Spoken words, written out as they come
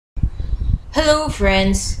Hello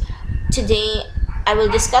friends, today I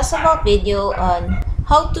will discuss about video on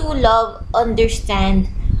how to love, understand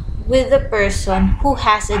with a person who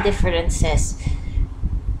has a differences.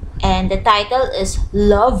 And the title is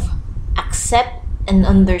Love, Accept and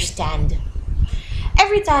Understand.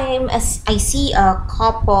 Every time as I see a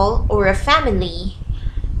couple or a family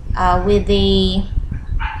with a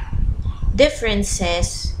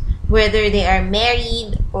differences, whether they are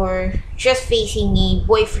married or just facing a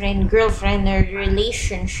boyfriend girlfriend or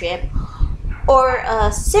relationship, or a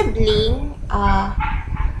sibling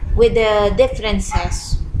with the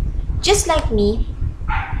differences. Just like me,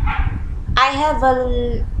 I have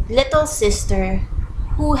a little sister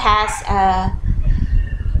who has a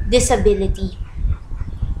disability,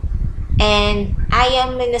 and I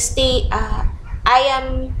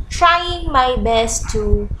am trying my best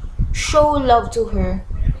to show love to her,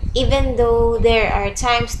 even though there are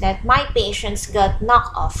times that my patience got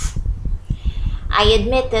knocked off. I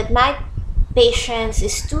admit that my patience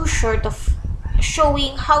is too short of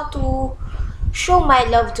showing how to show my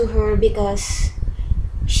love to her because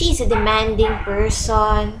she's a demanding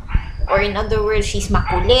person, or in other words, she's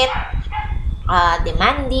makulit,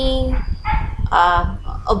 demanding,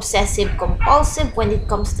 obsessive compulsive when it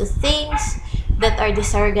comes to things that are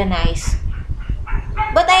disorganized.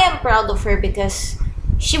 But I am proud of her because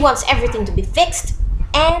she wants everything to be fixed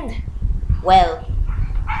and well.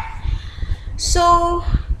 So,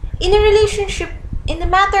 in a relationship, in the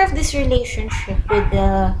matter of this relationship with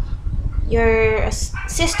your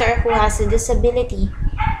sister who has a disability,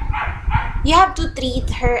 you have to treat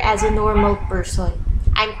her as a normal person.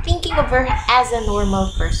 I'm thinking of her as a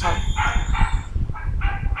normal person.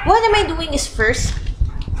 What am I doing is first,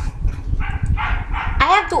 I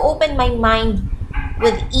have to open my mind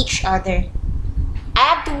with each other. I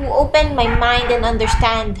have to open my mind and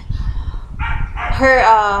understand her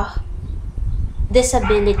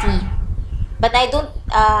disability. But I don't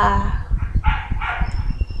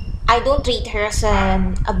treat her as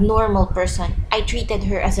an abnormal person. I treated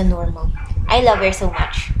her as a normal. I love her so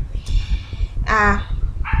much. Uh,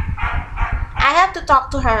 I have to talk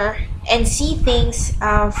to her and see things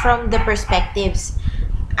from the perspectives.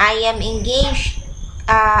 I am engaged.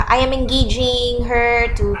 I am engaging her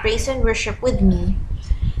to praise and worship with me,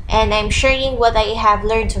 and I'm sharing what I have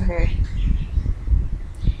learned to her.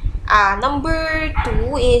 Number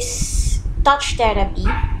two is touch therapy.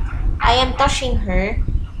 I am touching her,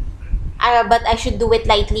 but I should do it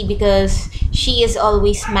lightly because she is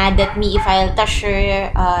always mad at me if I'll touch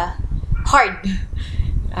her hard.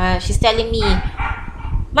 She's telling me,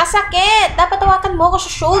 masakit! Dapat tawakan mo ako sa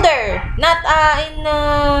shoulder, not in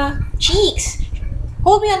cheeks.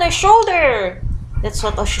 Hold me on her shoulder. That's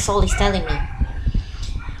what she's always telling me.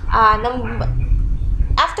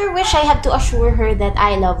 After which I have to assure her that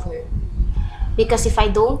I love her. Because if I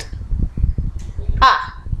don't,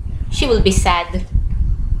 she will be sad.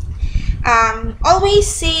 Always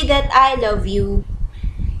say that I love you.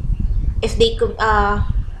 If they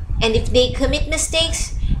and if they commit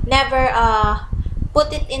mistakes, never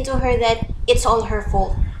put it into her that it's all her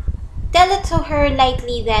fault. Tell it to her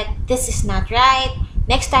lightly that this is not right.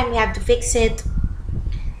 Next time we have to fix it.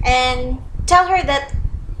 And tell her that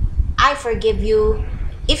I forgive you.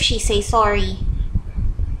 If she says sorry,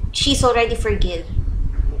 she's already forgive.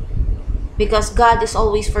 Because God is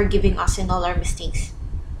always forgiving us in all our mistakes.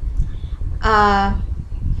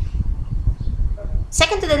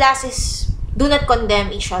 Second to the last is do not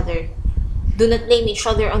condemn each other. Do not blame each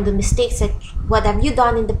other on the mistakes that what have you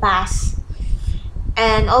done in the past.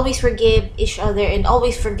 And always forgive each other and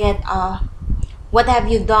always forget what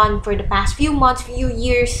have you done for the past few months, few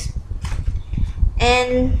years.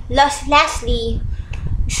 And lastly,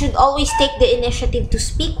 you should always take the initiative to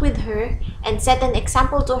speak with her and set an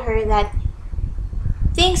example to her that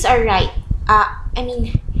things are right.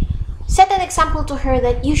 Set an example to her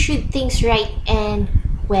that you should things right and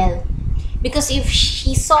well. Because if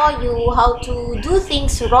she saw you how to do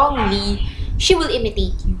things wrongly, she will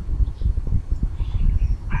imitate you.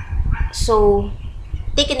 So,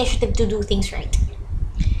 take initiative to do things right.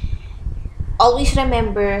 Always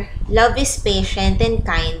remember, love is patient and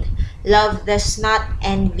kind. Love does not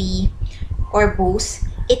envy or boast.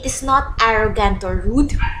 It is not arrogant or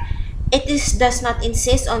rude. Does not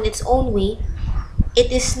insist on its own way.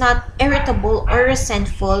 It is not irritable or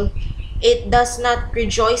resentful. It does not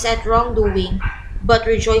rejoice at wrongdoing, but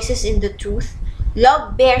rejoices in the truth.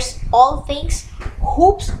 Love bears all things,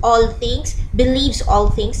 hopes all things, believes all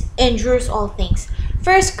things, endures all things.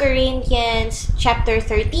 1 Corinthians chapter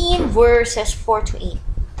 13, verses 4 to 8.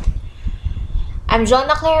 I'm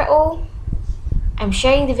Jonna. I'm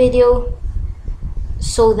sharing the video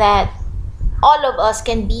so that all of us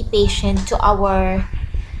can be patient to our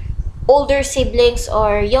older siblings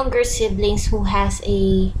or younger siblings who has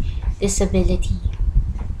a disability.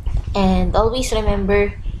 And always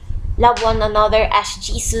remember, love one another as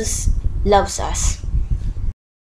Jesus loves us.